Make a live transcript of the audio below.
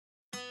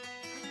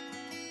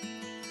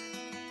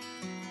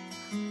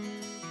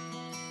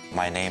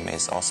My name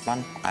is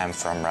Osman. I'm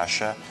from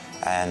Russia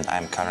and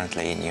I'm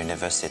currently in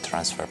university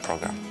transfer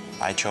program.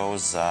 I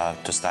chose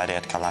to study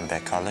at Columbia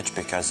College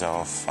because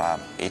of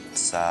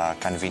its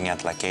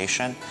convenient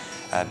location,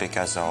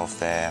 because of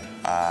the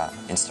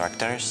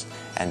instructors,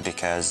 and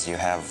because you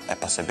have a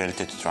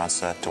possibility to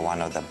transfer to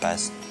one of the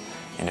best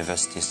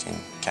universities in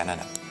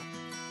Canada.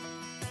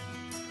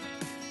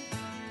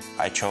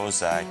 I chose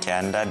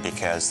Canada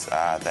because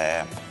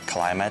the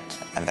climate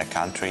and the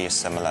country is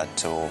similar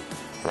to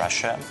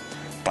Russia,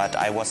 but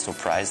I was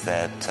surprised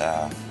that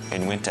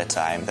in winter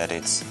time that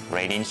it's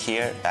raining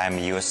here. I'm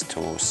used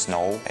to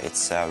snow.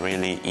 It's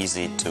really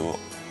easy to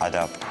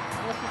adapt.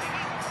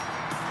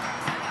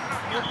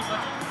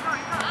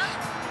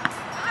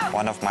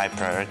 One of my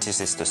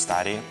priorities is to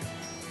study,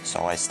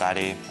 so I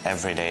study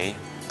every day,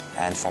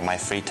 and for my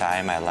free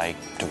time I like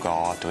to go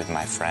out with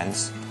my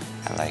friends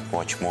and like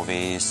watch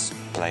movies,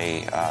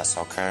 play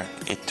soccer.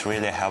 It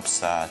really helps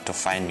to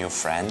find new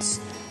friends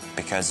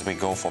because we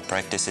go for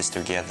practices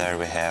together,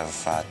 we have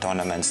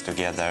tournaments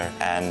together,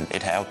 and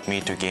it helped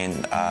me to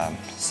gain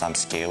some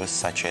skills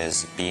such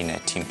as being a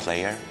team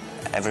player.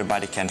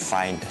 Everybody can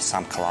find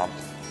some club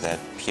that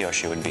he or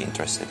she would be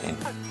interested in.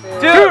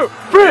 2,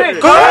 3,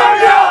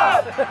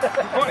 Columbia!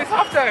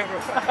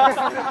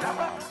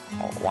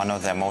 One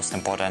of the most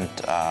important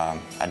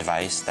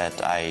advice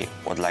that I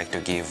would like to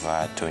give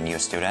to new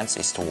students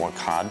is to work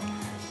hard,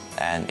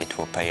 and it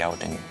will pay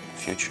out in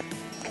future.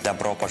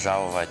 Добро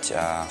пожаловать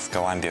в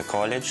Columbia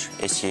College.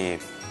 Если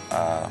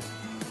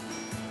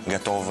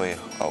готовы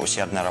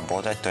усердно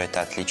работать, то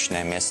это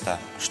отличное место,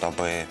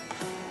 чтобы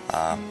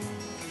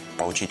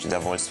получить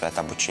удовольствие от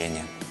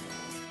обучения.